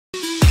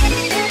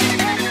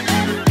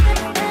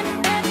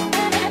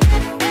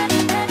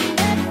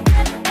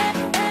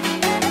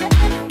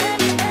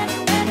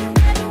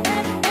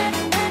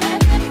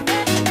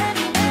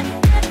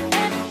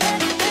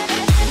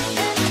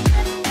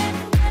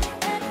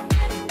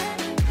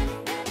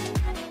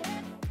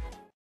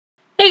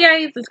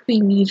guys, it's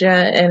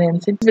Queendija, and in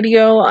today's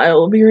video, I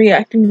will be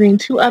reacting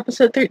to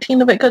episode 13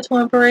 of Aikatsu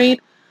on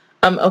Parade.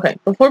 Okay,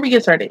 before we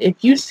get started,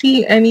 if you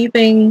see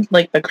anything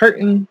like the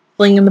curtain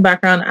fling in the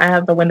background, I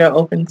have the window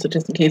open, so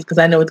just in case, because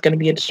I know it's going to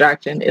be a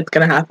distraction. It's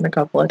going to happen a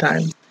couple of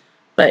times.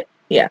 But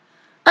yeah,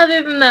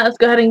 other than that, let's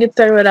go ahead and get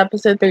started with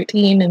episode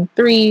 13 in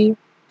 3,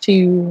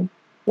 2,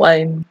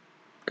 1,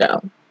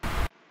 go.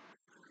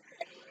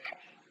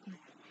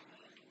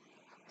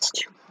 It's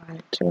too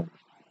quiet, too.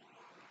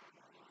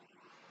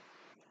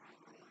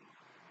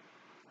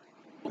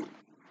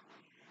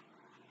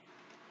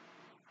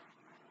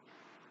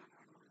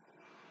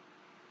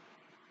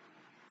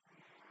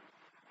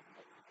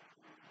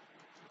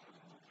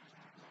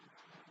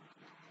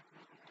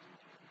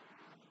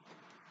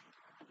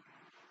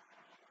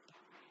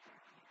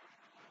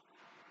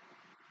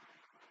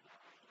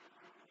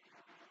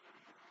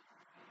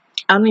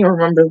 I don't even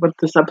remember what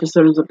this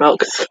episode is about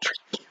because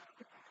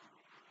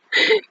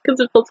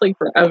it feels like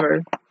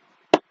forever.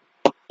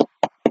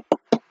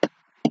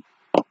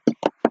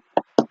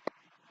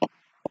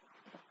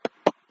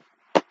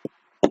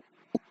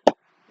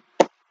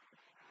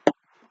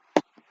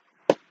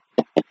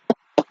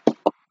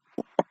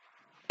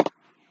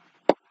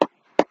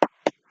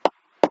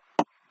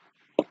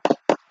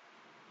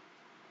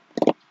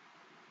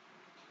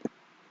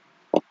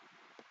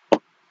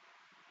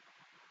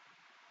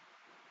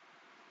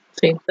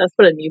 See, that's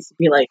what it needs to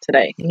be like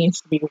today. It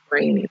needs to be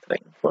rainy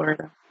today in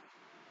Florida.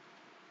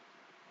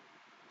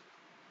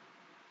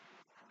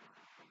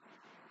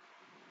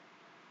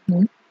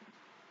 Hmm?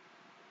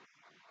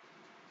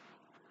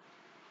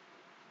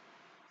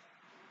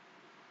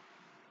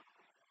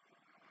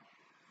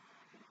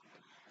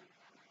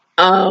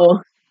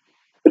 Oh.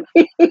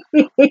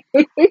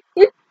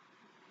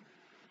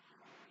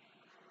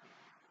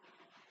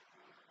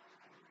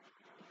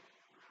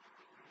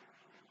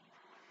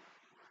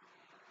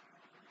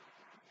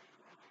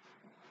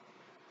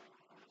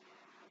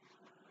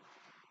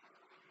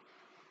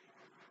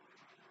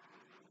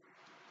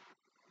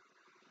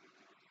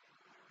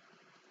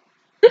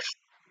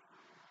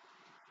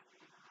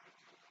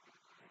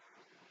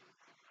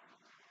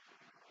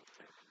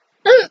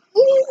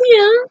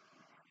 Yeah.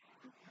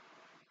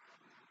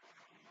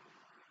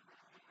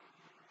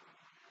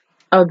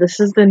 Oh, this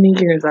is the New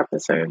Year's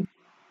episode.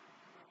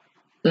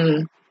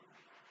 That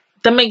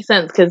makes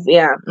sense, because,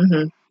 yeah.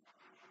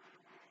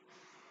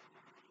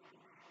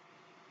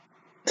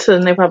 So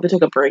then they probably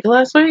took a break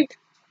last week?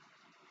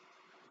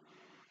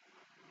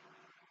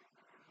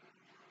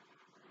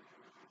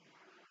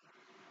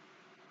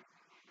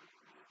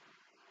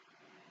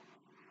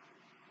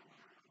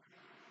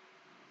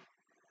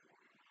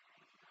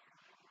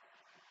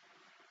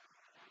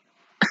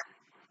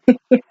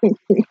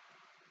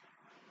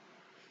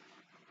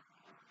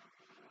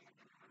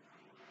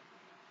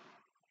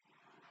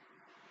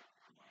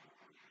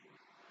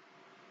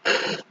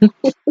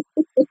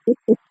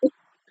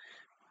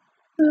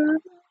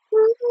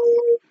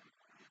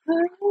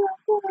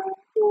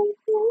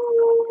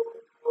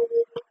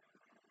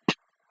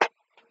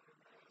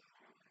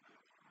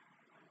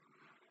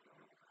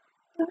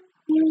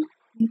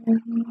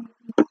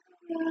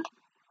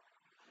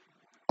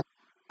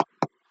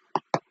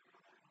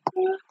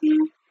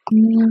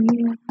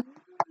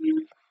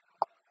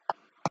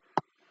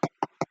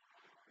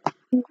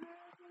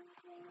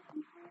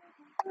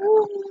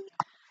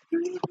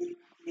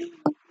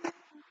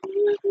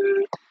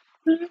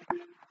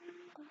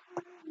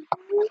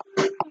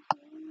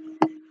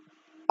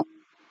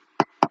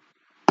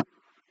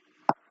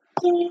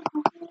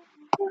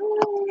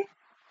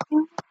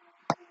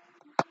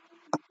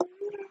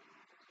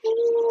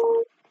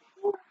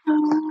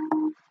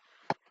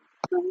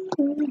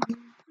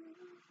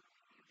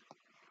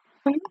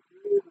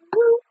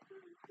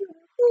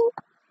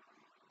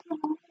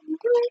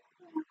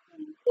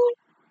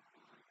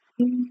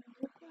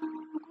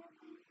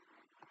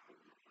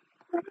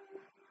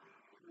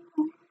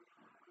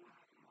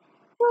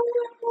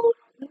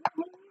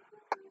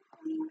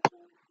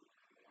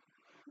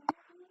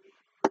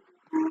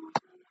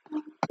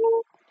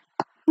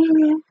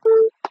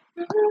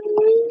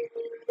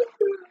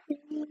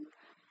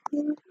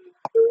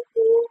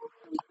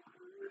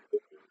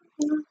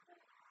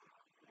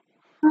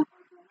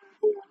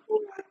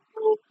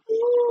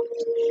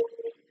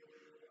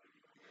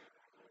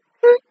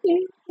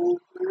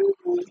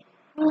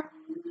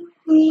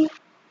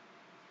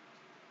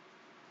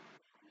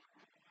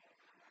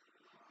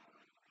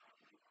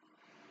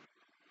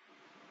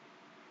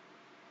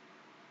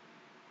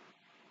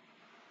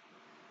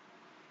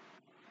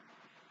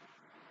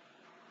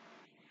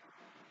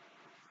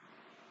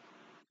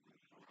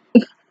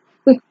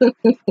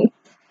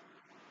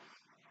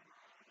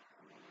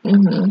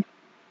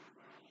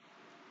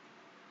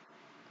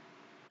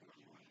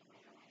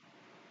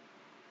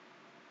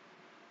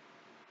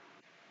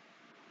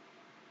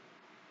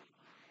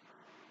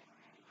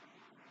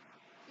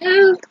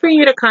 For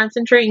you to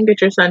concentrate and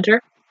get your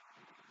center.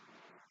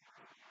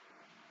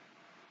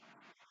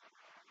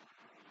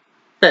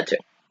 That too.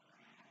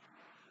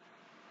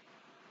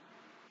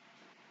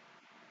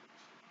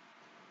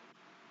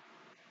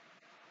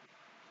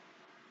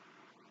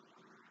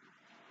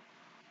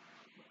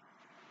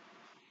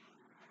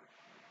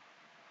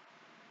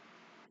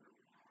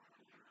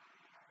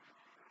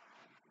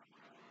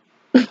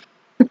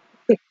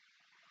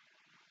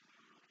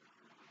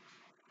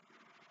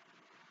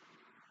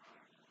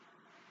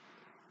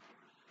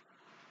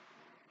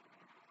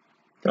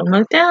 Don't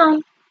look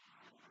down.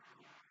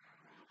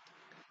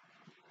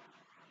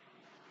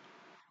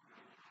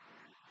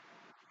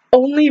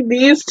 Only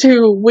these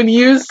two would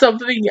use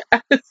something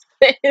as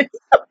this.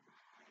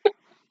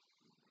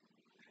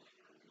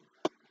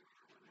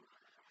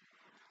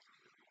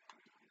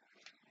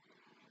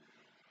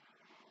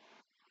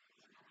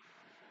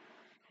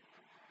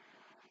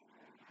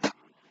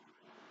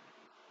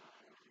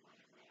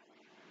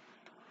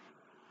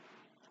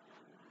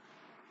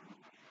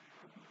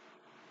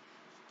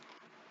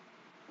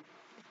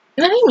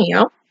 Hey,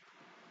 Meow.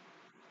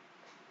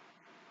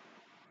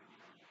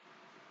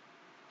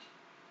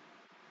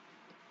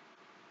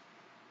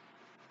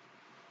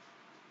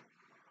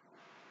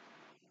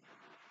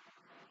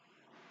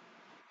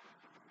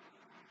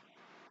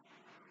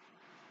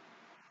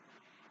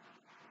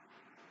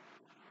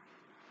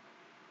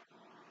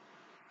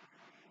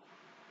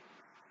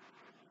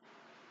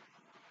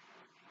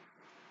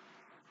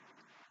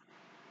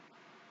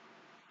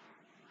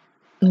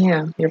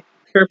 Yeah, your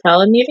pure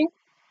palette meeting?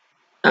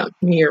 Oh,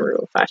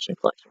 Miru fashion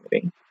collection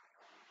meeting.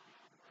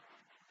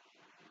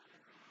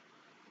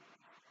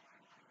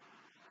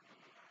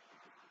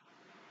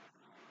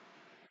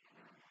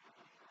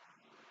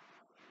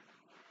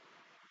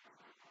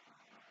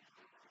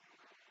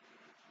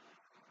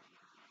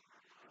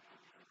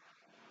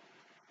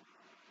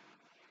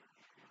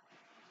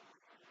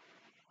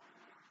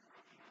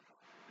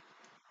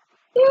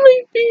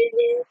 My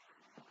baby.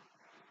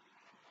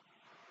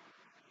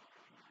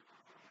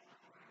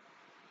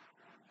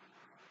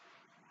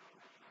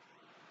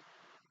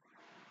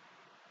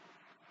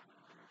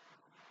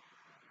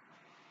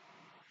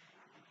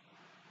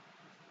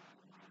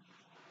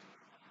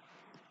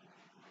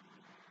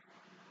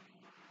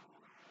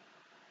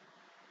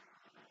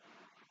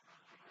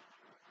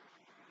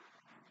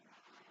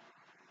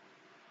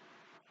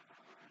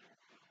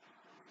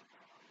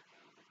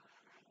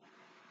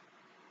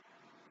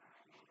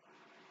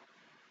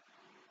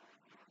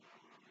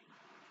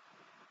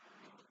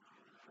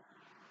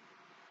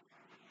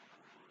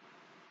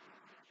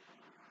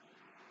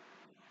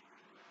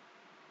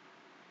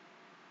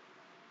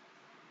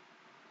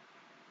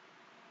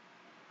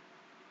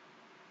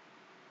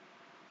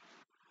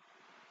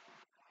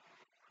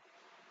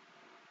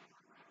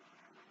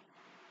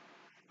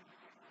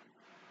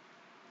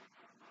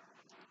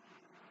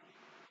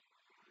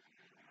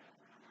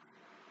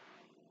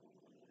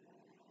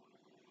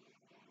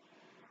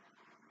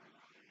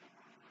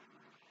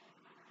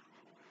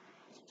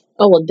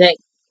 Oh, well, dang.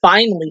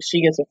 Finally,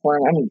 she gets a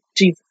form. I mean,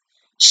 Jesus.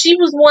 She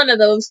was one of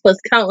those, plus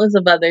countless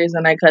of others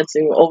in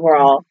Aikatsu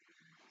overall,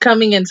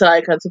 coming into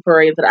Aikatsu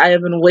Parade that I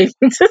have been waiting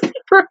to see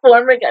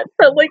perform again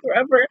for like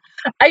forever.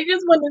 I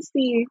just want to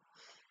see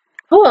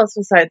who else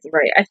besides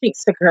Ray. I think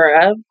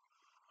Sakura,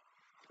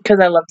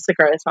 because I love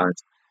Sakura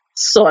songs.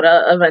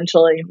 Sorta,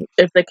 eventually,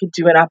 if they could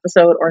do an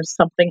episode or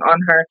something on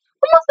her.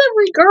 Almost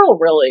every girl,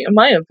 really, in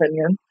my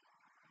opinion.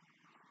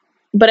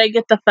 But I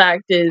get the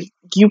fact is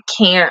you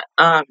can't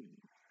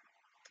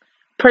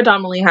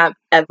predominantly have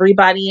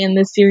everybody in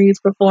this series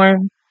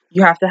perform.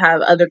 You have to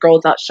have other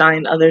girls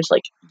outshine others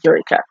like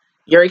Eureka.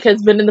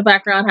 Eureka's been in the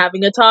background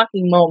having a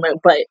talking moment,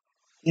 but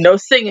no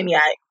singing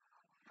yet.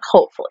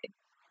 Hopefully.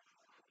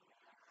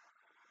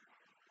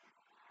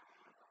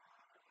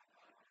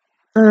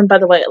 By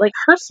the way, like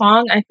her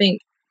song, I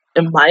think,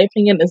 in my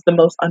opinion, is the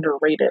most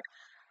underrated.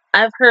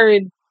 I've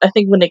heard, I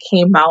think when it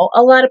came out,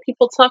 a lot of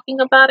people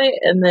talking about it,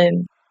 and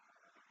then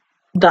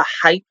the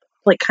hype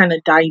like kind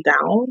of died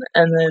down,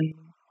 and then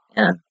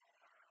yeah.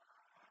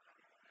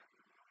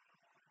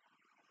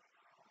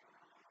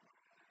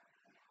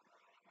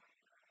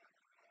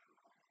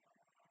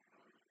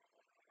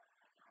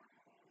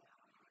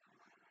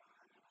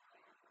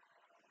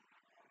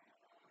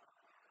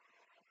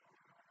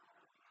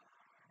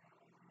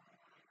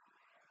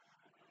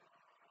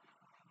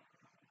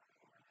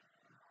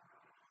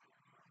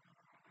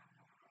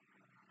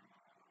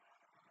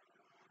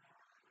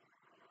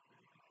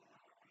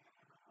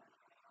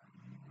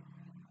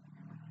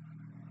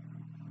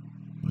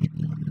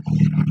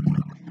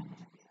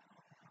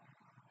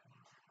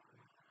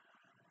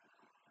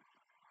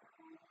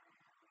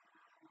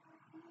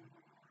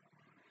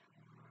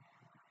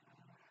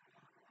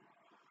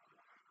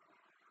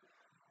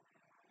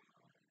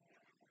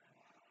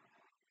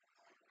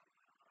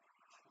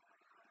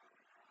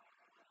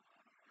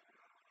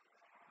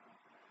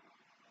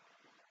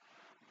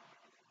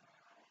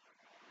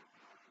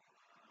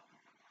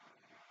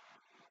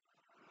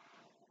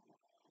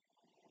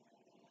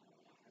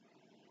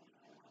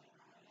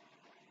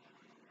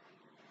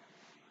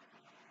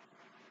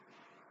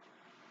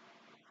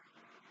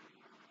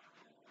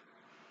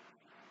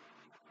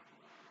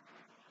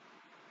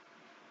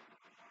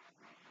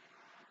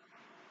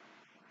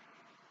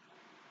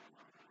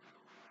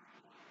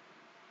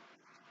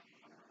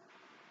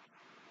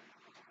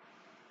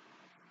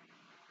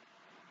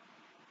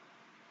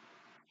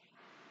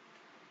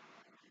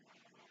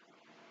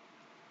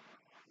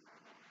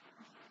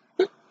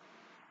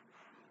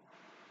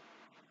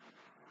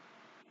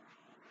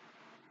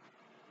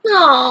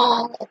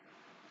 No.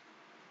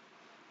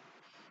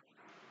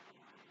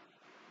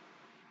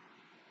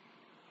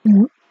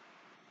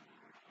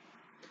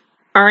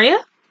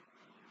 Aria?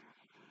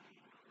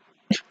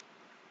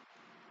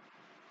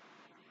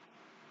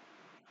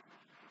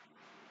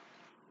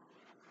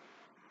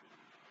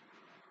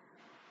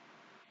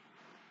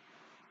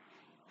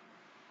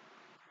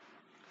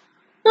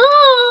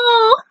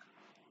 Oh,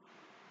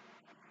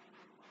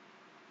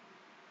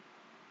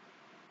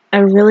 I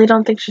really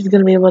don't think she's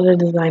gonna be able to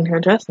design her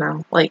dress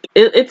now. Like,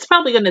 it's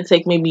probably gonna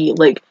take maybe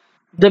like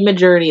the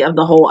majority of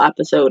the whole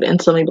episode,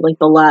 and so maybe like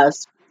the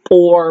last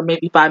 4,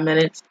 maybe 5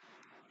 minutes,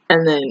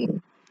 and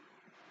then.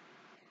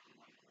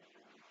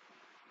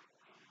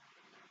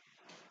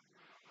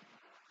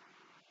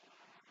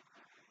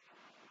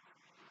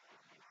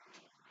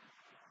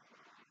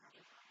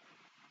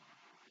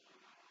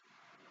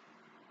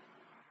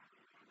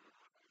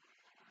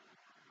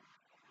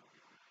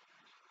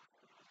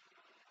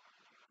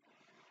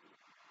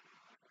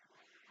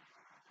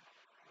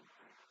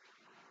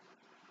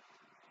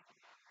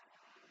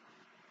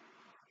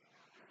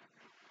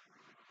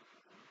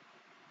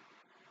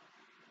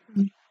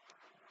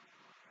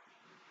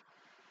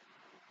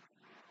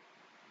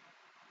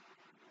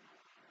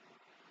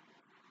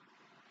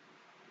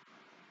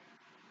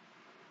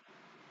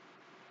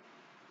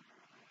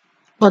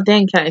 Well,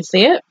 dang, can I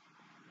see it?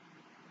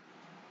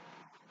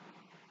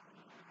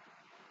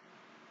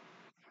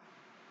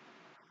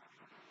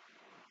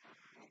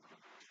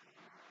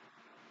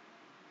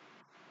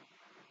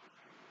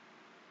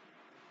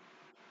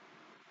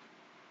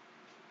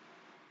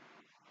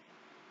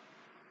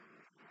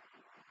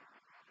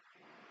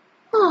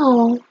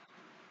 Oh.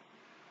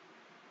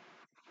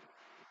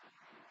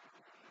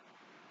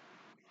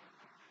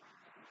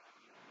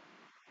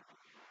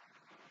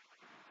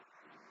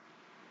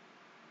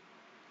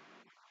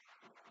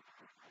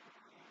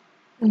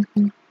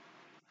 Mm-hmm.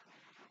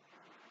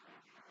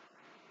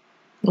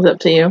 It's up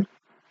to you.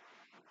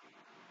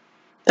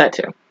 That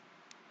too.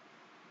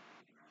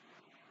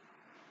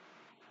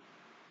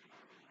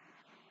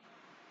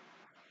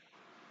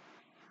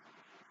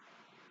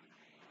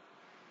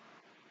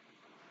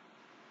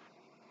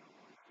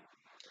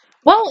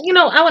 Well,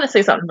 I want to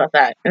say something about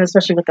that, and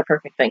especially with the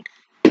perfect thing.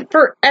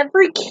 For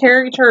every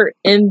character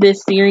in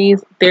this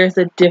series, there's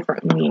a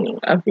different meaning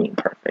of being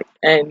perfect.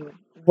 And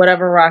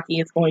whatever Rocky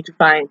is going to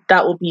find,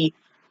 that will be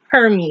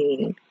her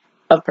meaning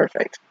of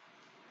perfect.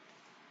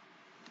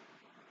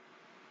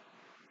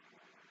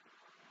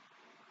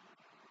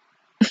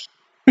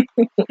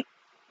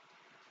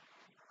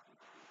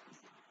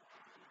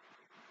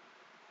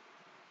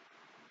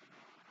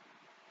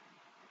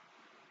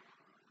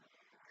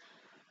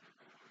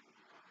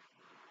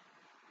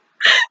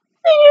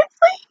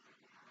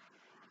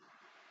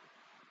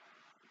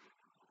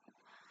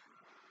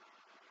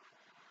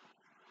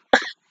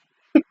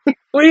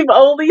 We've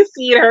only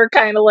seen her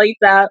kind of like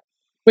that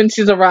when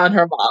she's around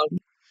her mom.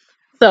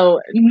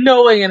 So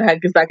no way in heck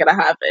is that gonna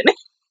happen.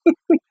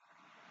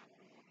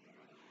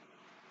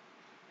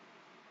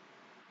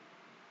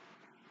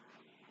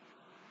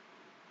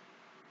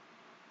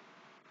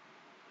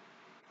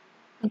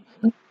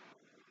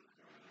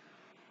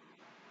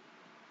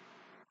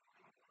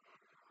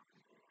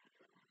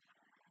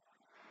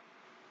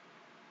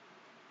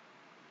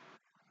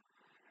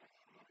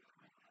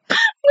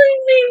 My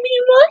baby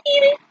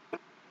Mohini.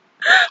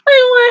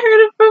 I want her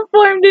to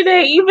perform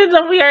today, even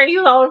though we already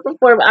saw her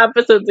perform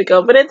episodes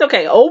ago. But it's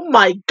okay. Oh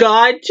my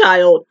god,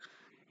 child.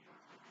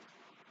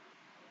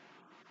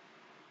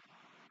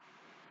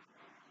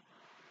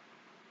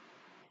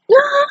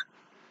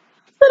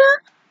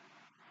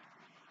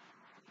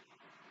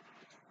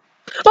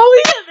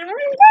 Oh yeah.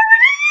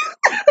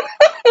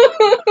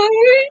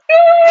 Oh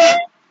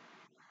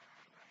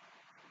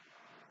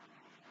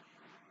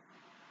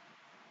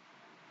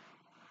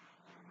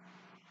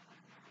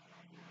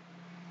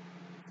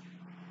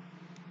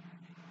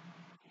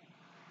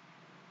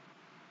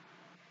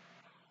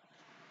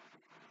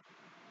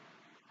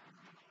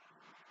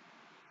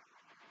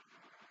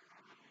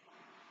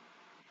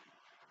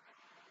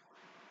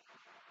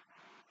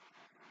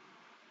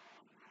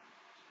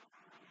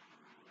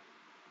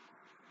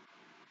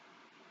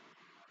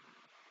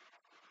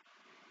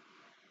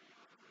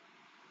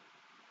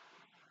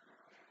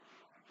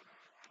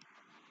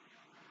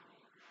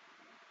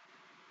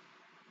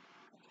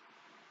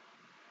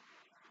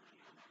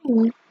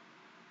my god.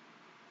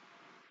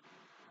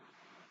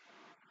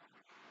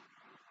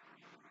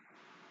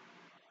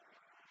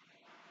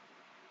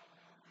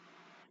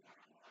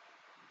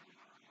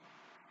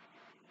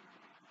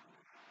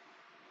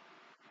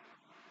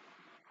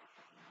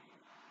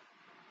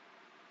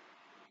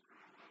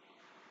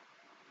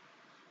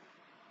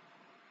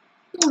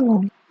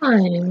 Oh,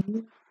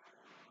 fine.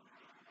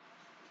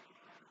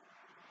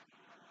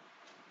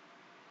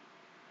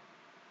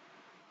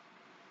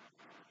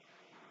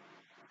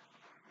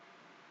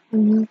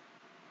 Mhm.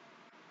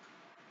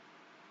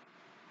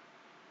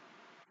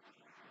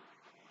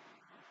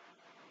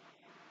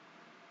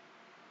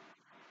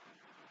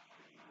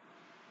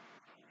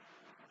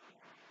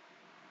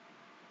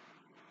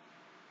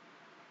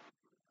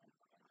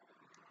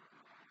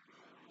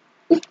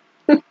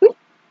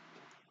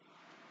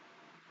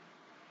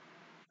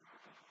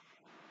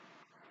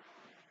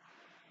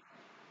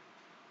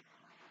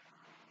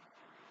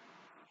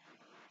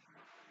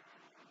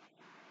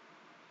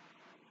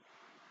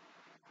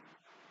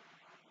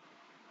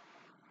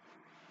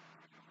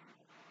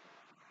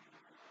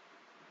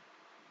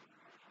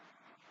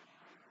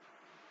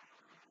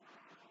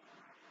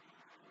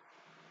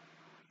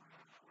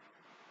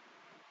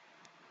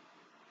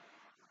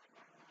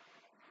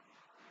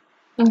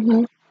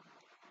 Mm-hmm.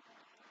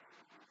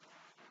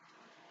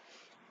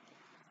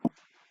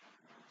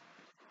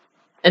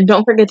 And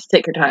don't forget to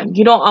take your time.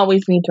 You don't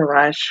always need to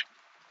rush.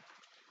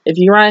 If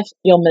you rush,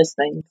 you'll miss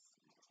things.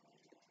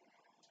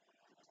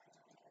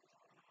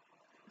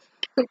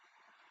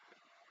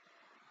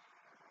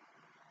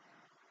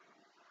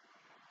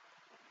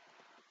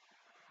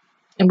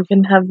 And we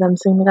can have them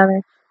sing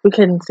together. We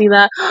can see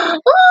that. Oh,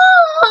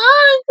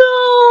 I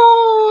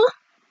know.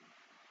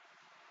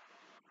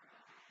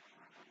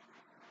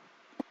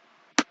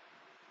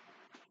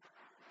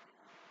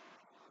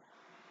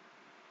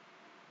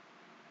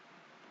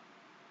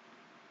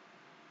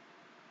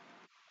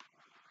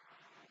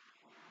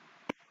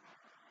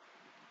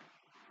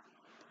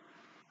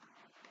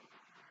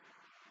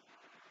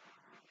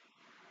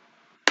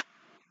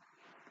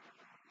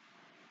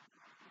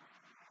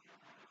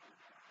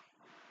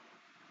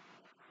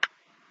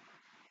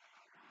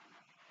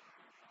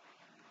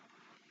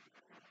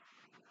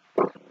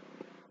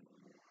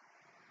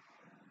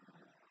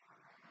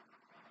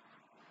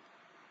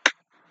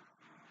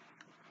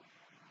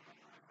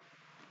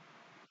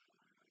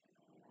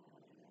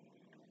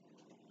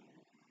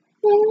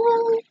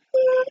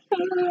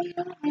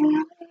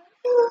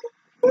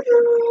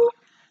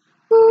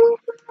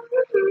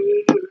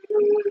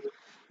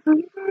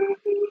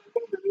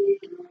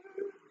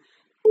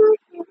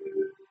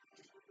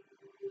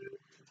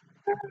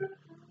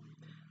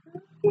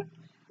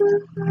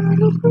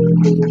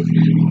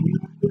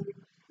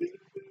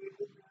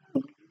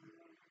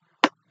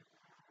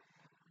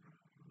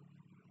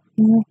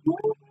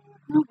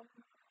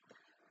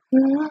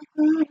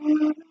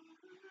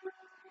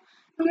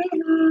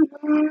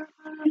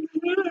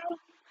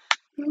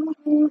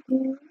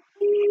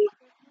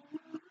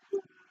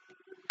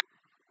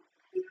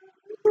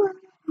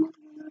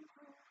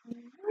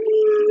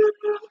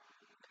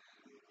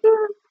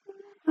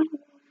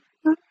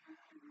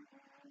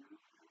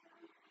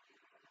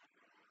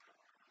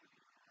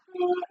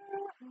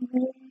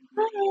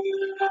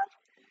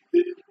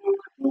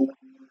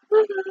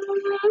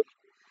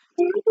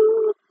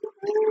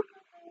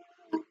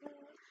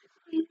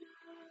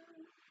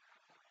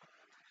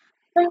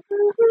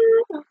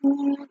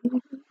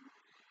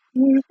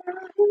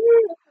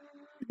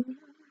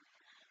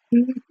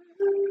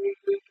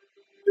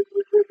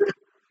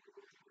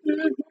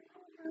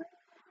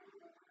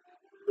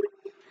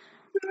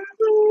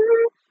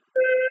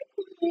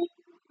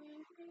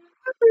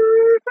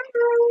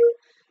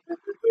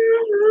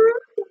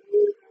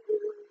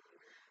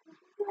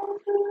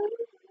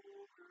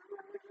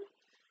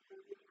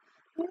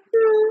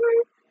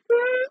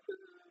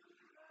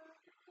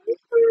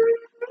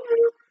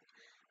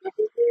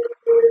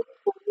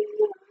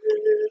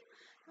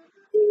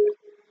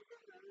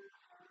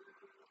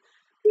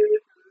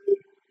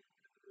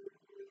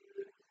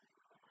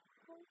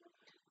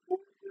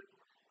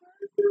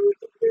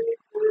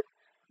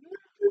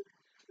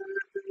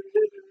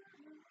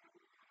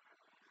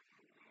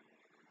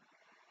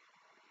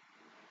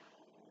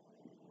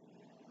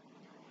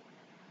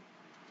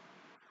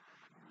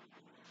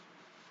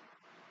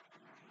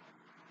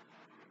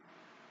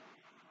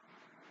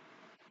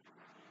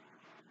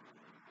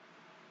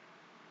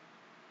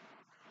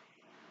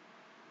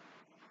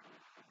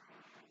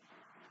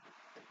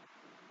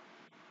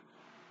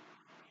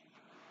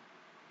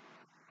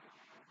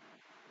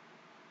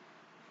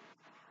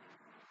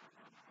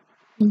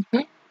 Mm-hmm.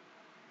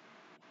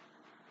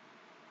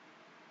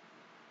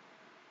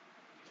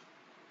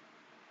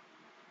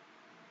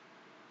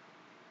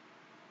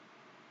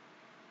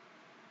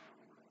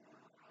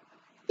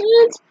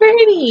 It's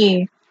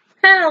pretty.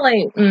 Kind of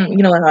like, you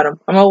know what, Autumn?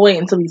 I'm gonna wait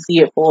until we see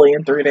it fully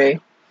in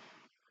 3D.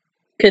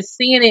 Because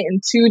seeing it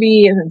in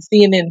 2D and then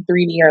seeing it in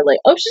 3D are like,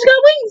 oh, she's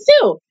got wings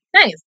too.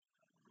 Nice.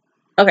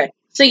 Okay,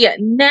 so yeah,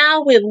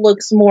 now it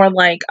looks more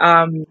like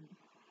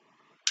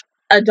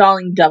a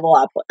Darling Devil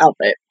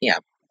outfit. Yeah,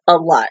 a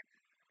lot.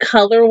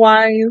 Color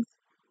wise,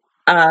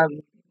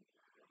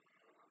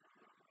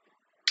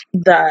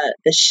 the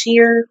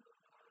sheer,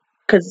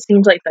 because it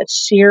seems like that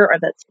sheer or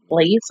that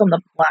lace on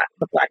the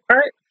black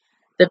part,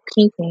 the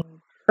pink and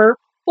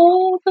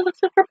purple. Does it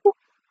say purple?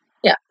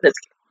 Yeah, that's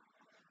cute.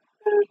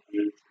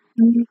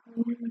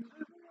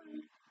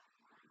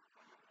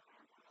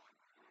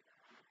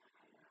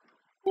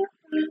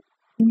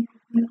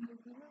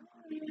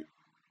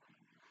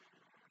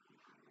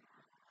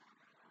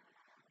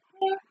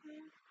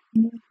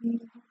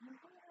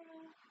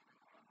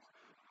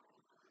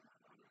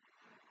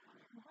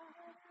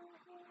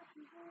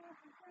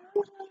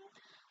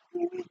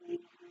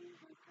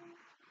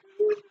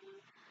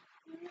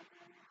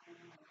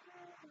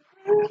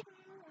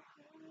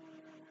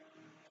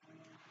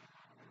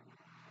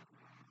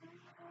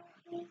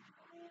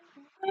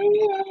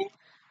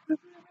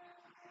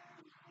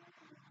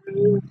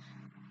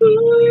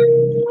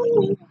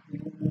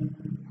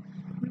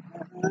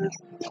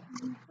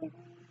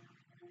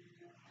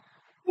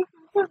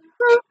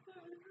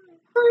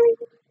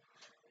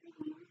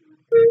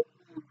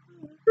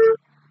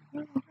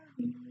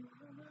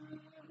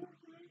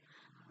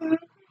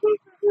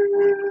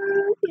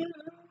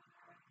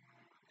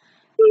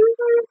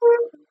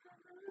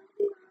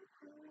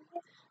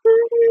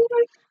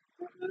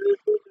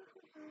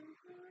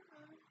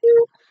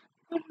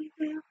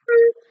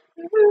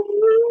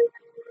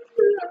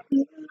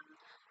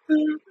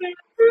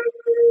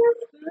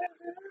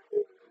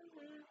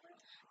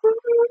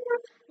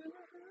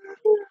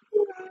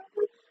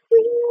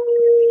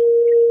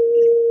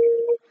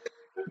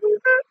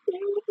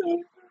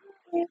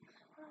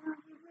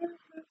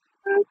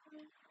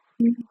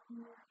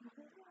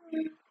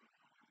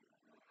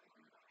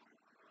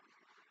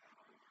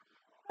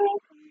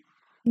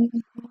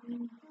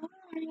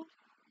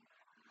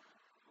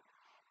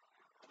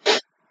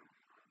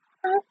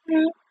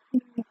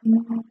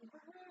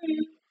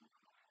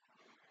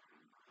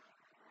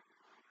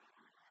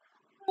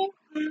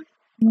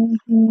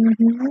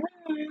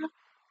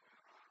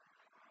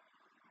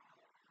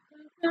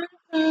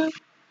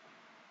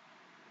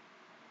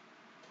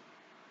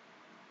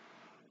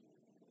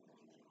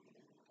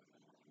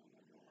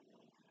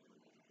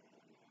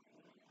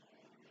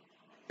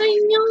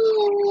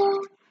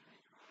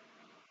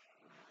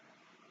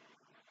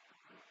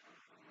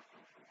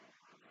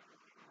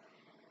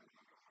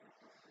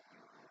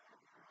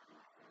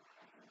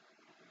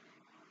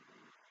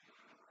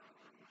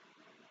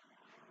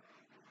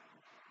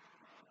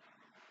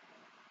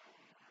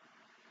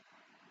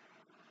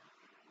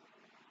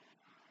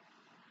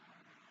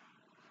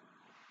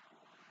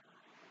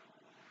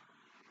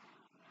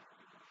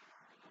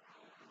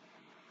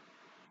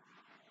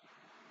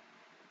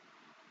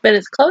 But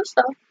it's close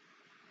though.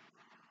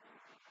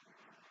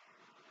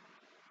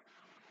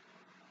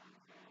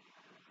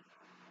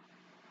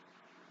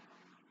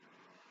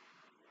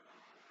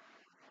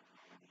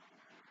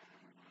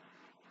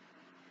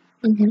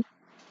 Mm-hmm.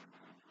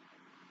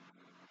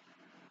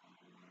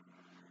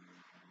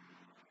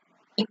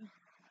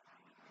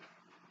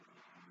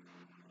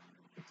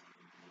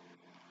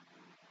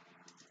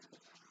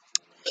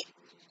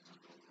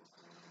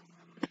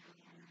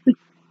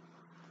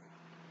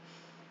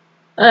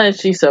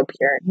 She's so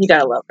pure. You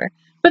gotta love her.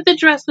 But the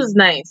dress was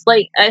nice.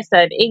 Like I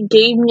said, it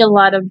gave me a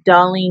lot of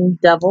Darling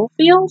Devil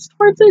feels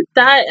towards it.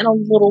 That and a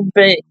little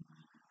bit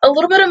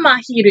of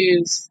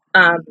Mahiru's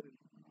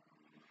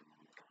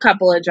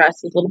couple of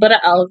dresses, a little bit of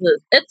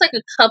Elsa's. It's like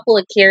a couple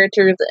of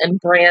characters and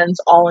brands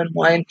all in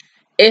one.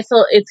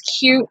 It's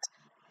cute,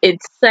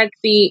 it's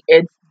sexy,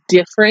 it's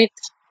different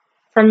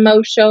from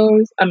most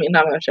shows. I mean,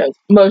 not most shows,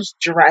 most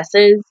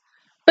dresses,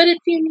 but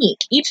it's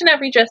unique. Each and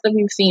every dress that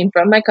we've seen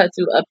from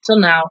Aikatsu up till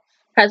now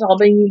has all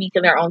been unique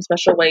in their own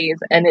special ways,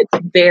 and it's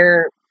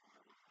their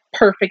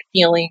perfect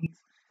feelings,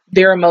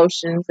 their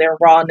emotions, their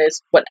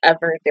rawness,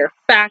 whatever, their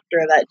factor,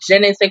 that je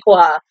ne sais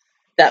quoi,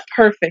 that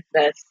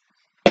perfectness,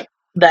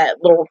 that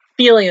little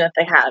feeling that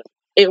they have.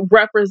 It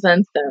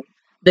represents them.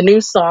 The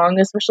new song,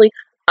 especially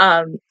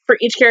for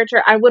each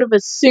character, I would have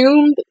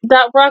assumed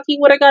that Rocky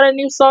would have got a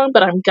new song,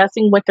 but I'm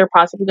guessing what they're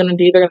possibly going to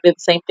do, they're going to do the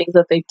same things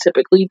that they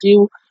typically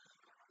do.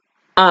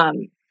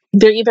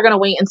 They're either going to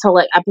wait until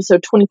like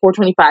episode 24,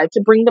 25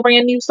 to bring the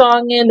brand new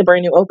song in, the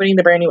brand new opening,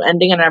 the brand new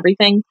ending, and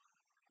everything,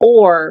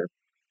 or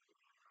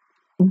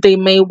they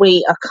may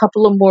wait a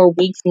couple of more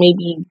weeks,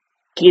 maybe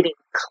getting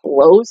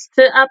close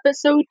to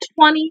episode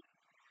 20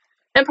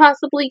 and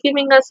possibly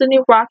giving us a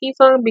new Rocky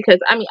song, because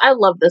I mean, I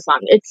love this song.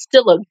 It's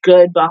still a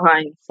good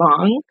behind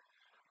song,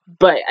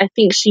 but I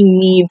think she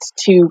needs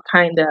to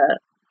kind of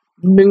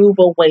move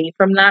away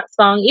from that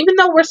song, even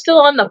though we're still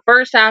on the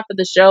first half of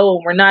the show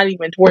and we're not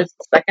even towards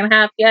the second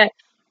half yet.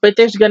 But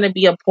there's going to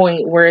be a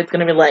point where it's going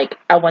to be like,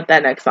 I want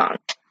that next song,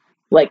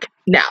 like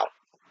now.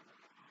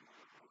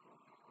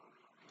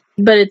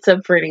 But it's a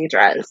pretty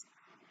dress.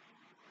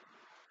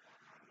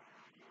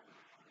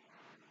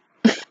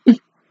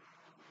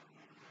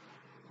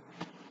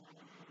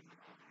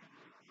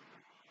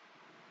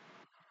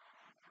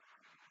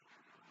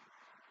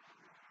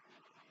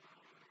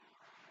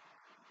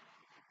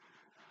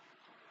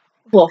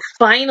 Well,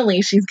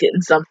 finally she's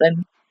getting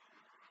something.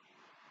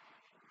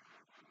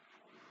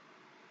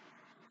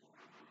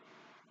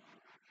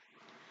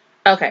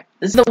 Okay,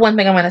 this is the one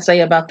thing I'm going to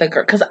say about the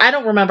girl, because I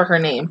don't remember her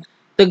name.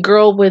 The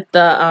girl with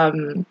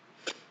the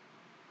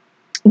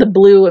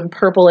blue and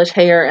purplish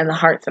hair and the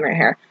hearts in her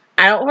hair.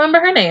 I don't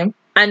remember her name.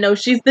 I know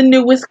she's the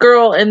newest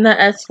girl in the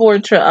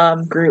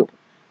S4 group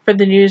for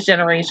the newest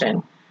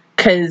generation.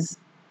 Because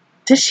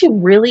did she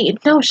really?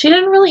 No, she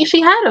didn't really. She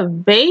had a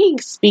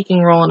vague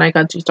speaking role in I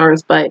Got Two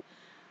Stars, but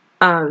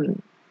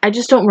I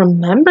just don't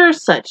remember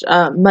such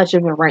much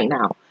of it right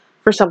now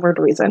for some weird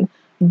reason.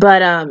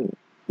 But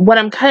what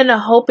I'm kind of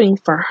hoping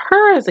for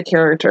her as a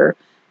character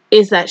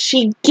is that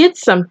she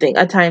gets something,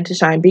 a time to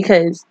shine,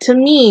 because to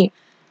me,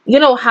 you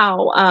know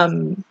how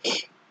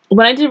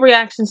when I did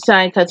reactions to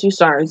Aikatsu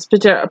Stars,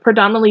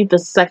 predominantly the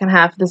second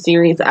half of the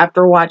series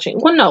after watching,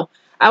 well, no,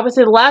 I would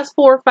say the last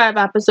 4 or 5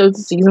 episodes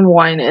of season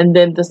 1 and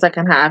then the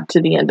second half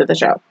to the end of the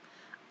show.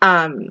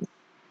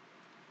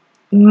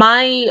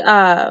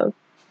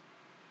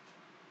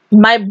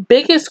 My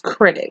biggest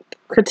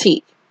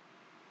critique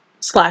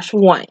 /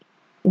 one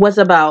was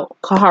about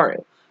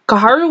Kaharu.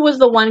 Kaharu was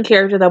the one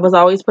character that was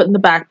always put in the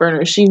back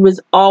burner. She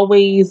was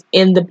always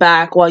in the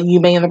back while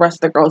Yume and the rest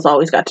of the girls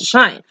always got to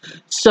shine.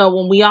 So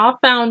when we all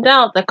found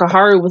out that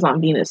Kaharu was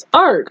on Venus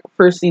Arc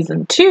for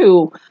season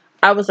 2,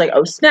 I was like,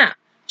 oh snap.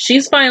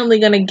 She's finally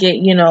going to get,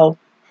 you know,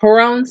 her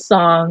own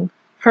song,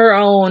 her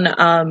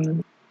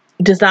own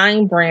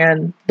design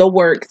brand, the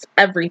works,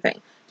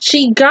 everything.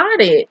 She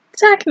got it,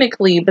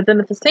 technically, but then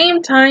at the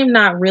same time,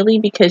 not really,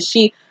 because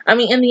in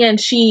the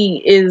end,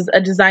 she is a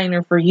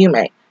designer for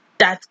Yume.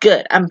 That's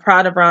good. I'm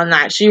proud of her on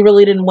that. She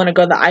really didn't want to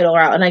go the idol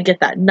route, and I get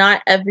that.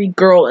 Not every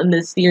girl in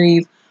this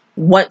series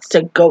wants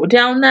to go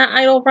down that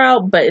idol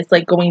route, but it's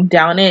like going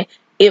down it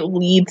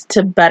leads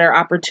to better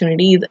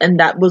opportunities, and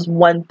that was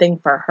one thing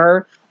for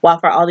her, while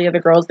for all the other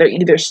girls, they're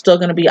either still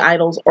going to be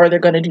idols or they're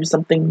going to do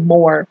something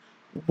more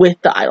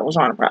with the idol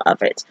genre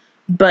of it.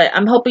 But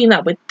I'm hoping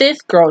that with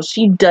this girl,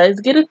 she does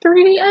get a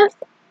 3DS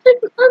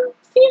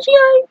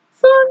CGI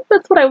song.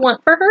 That's what I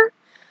want for her.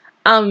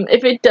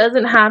 If it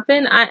doesn't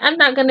happen, I'm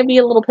not going to be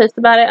a little pissed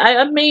about it.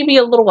 I may be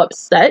a little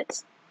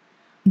upset,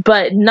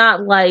 but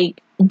not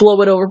like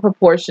blow it over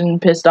proportion,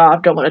 pissed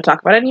off, don't want to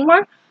talk about it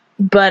anymore.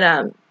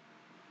 But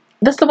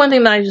that's the one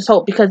thing that I just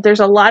hope, because there's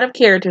a lot of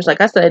characters,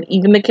 like I said,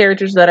 even the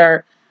characters that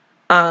are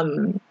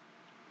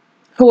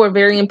who are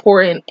very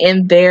important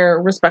in their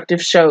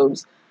respective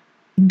shows,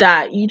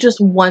 that you just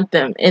want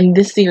them in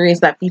this series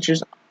that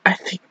features, I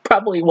think,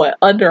 probably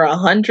under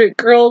 100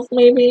 girls,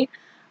 maybe.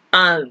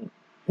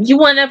 You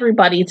want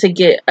everybody to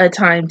get a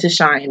time to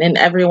shine and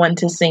everyone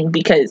to sing,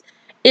 because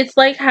it's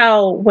like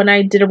how when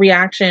I did a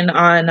reaction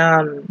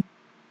on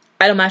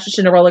Idolmaster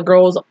Cinderella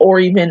Girls, or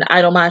even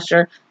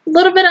Idolmaster, a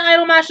little bit of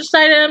Idolmaster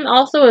side M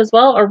also as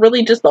well, or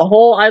really just the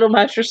whole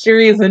Idolmaster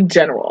series in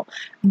general.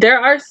 There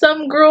are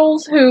some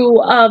girls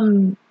who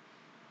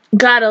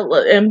got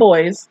and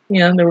boys, you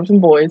know, there were some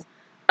boys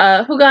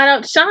who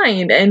got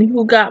outshined and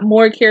who got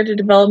more character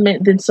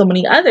development than so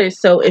many others.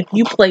 So if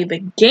you play the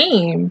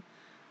game,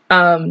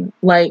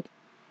 like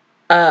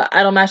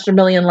Idolmaster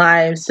Million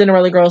Lives,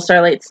 Cinderella Girls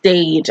Starlight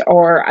Stage,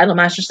 or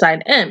Idolmaster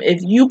Side M,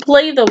 if you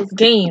play those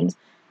games,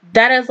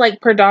 that is like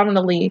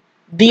predominantly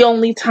the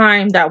only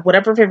time that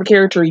whatever favorite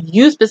character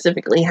you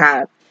specifically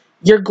have,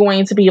 you're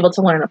going to be able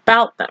to learn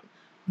about them.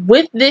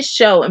 With this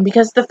show, and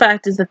because the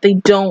fact is that they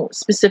don't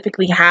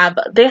specifically have,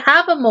 they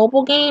have a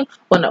mobile game.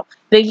 Well, no,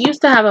 they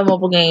used to have a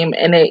mobile game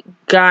and it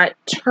got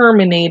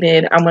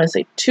terminated, I'm going to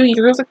say 2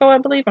 years ago, I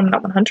believe. I'm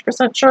not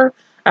 100% sure.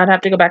 I'd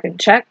have to go back and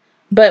check.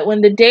 But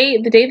when the day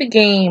the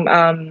game,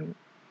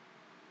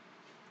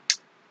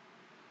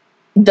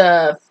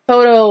 the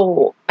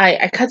photo,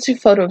 Aikatsu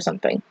photo of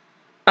something,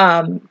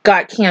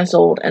 got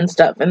canceled and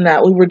stuff, and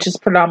that we were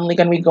just predominantly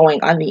going to be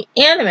going on the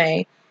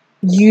anime,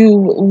 you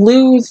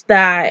lose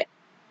that,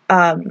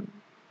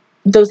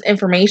 those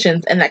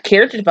informations and that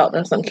character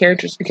development of some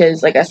characters,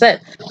 because like I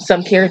said,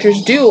 some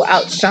characters do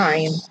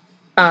outshine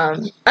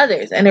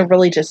others, and it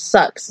really just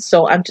sucks.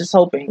 So I'm just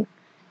hoping,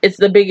 it's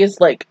the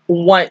biggest like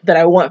want that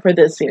I want for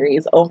this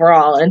series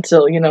overall,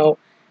 until, you know,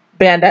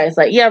 Bandai is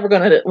like, yeah, we're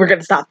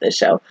gonna stop this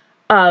show,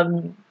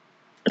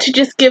 to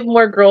just give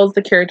more girls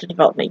the character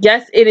development.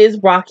 Yes, it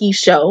is Rocky's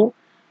show,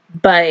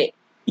 but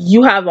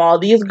you have all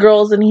these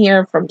girls in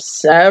here from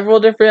several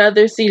different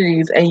other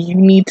series, and you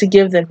need to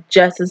give them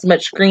just as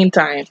much screen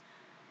time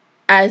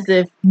as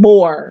if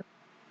more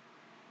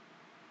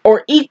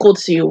or equal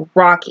to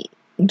Rocky.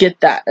 Get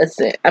that? That's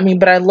it. I mean,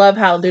 but I love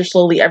how they're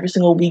slowly every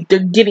single week they're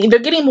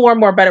getting more and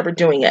more better at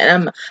doing it,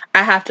 and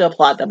I have to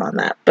applaud them on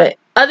that. But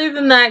other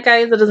than that,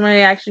 guys, that is my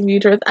reaction view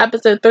towards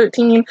episode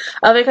 13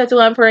 of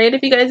Aikatsu on Parade.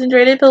 If you guys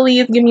enjoyed it,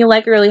 please give me a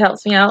like. It really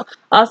helps me out.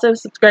 Also,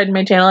 subscribe to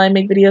my channel. I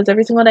make videos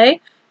every single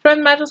day. Join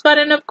the Magical Squad,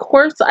 and of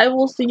course, I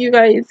will see you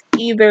guys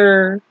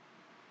either,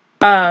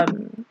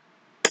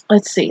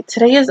 let's see,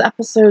 today is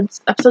episode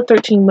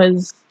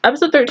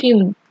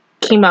 13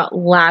 came out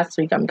last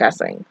week, I'm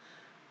guessing.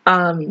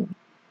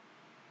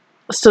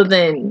 So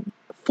then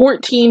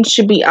 14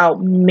 should be out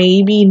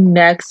maybe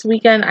next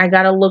weekend. I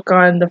gotta look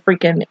on the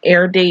freaking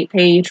air date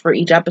page for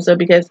each episode,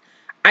 because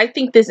I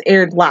think this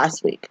aired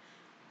last week.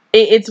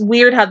 It's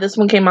weird how this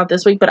one came out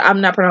this week, but I'm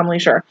not predominantly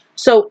sure.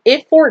 So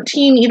if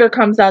 14 either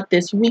comes out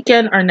this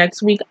weekend or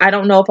next week, I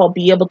don't know if I'll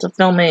be able to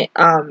film it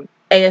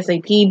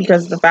ASAP,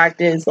 because the fact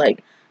is,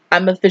 like,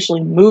 I'm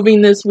officially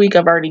moving this week.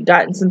 I've already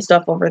gotten some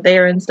stuff over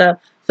there and stuff,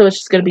 so it's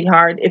just gonna be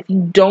hard. If you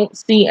don't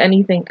see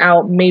anything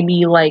out,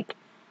 maybe like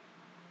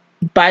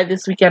by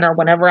this weekend or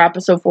whenever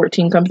episode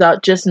 14 comes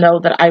out, just know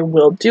that I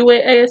will do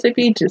it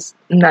ASAP, just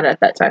not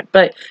at that time.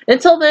 But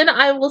until then,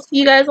 I will see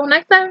you guys all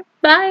next time.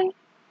 Bye!